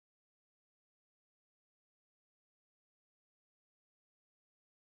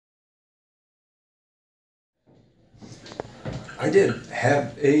I did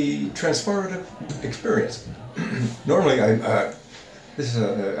have a transformative experience. Normally, I'd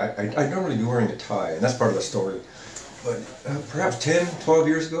normally be wearing a tie, and that's part of the story. But perhaps 10, 12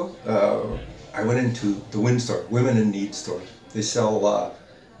 years ago, I went into the WIN store, Women in Need store. They sell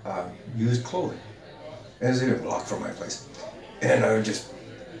used clothing. And it's a block from my place. And I just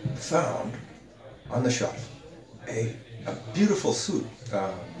found on the shelf a beautiful suit,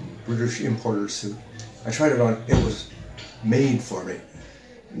 British importer suit. I tried it on. It was made for me.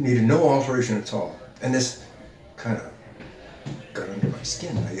 Needed no alteration at all. And this kind of got under my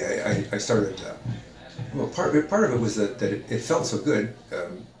skin. I started, well, part of it was that it felt so good,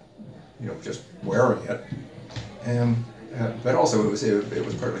 just wearing it. And, but also it was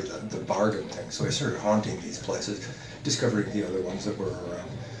partly the bargain thing. So I started haunting these places, discovering the other ones that were around.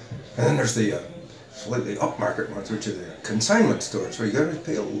 And then there's the slightly upmarket ones, which are the consignment stores, where you got to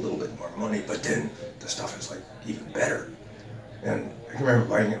pay a little bit more money, but then the stuff is like even better. And I can remember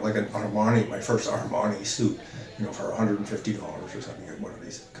buying it like an Armani, my first Armani suit, for $150 or something at one of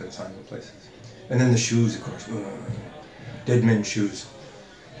these consignment places. And then the shoes, of course, dead men's shoes.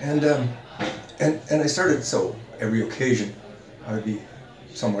 And I started, so every occasion I would be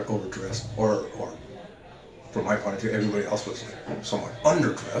somewhat overdressed, or from my point of view, everybody else was somewhat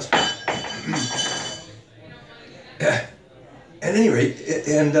underdressed. At any rate,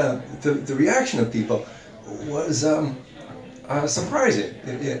 the reaction of people was surprising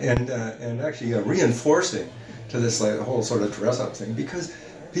and actually reinforcing to this whole sort of dress-up thing, because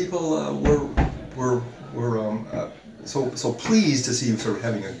people were so pleased to see you sort of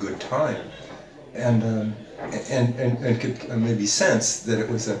having a good time, and could maybe sense that it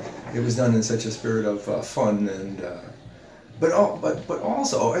was done in such a spirit of fun, and but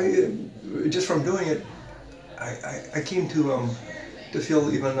also just from doing it, I came to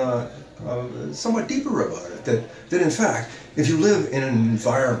feel even somewhat deeper about it. That in fact, if you live in an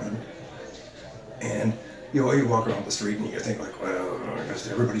environment and you walk around the street and you think like, well, I guess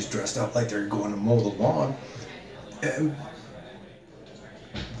everybody's dressed up like they're going to mow the lawn, and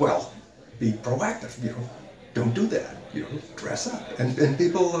well, be proactive. Don't do that. Dress up, and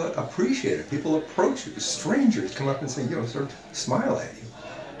people appreciate it. People approach you. Strangers come up and say, sort of smile at you.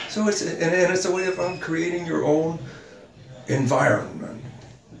 So it's it's a way of creating your own environment.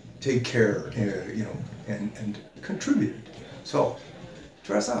 Take care, and contribute. So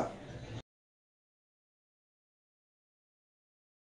dress up.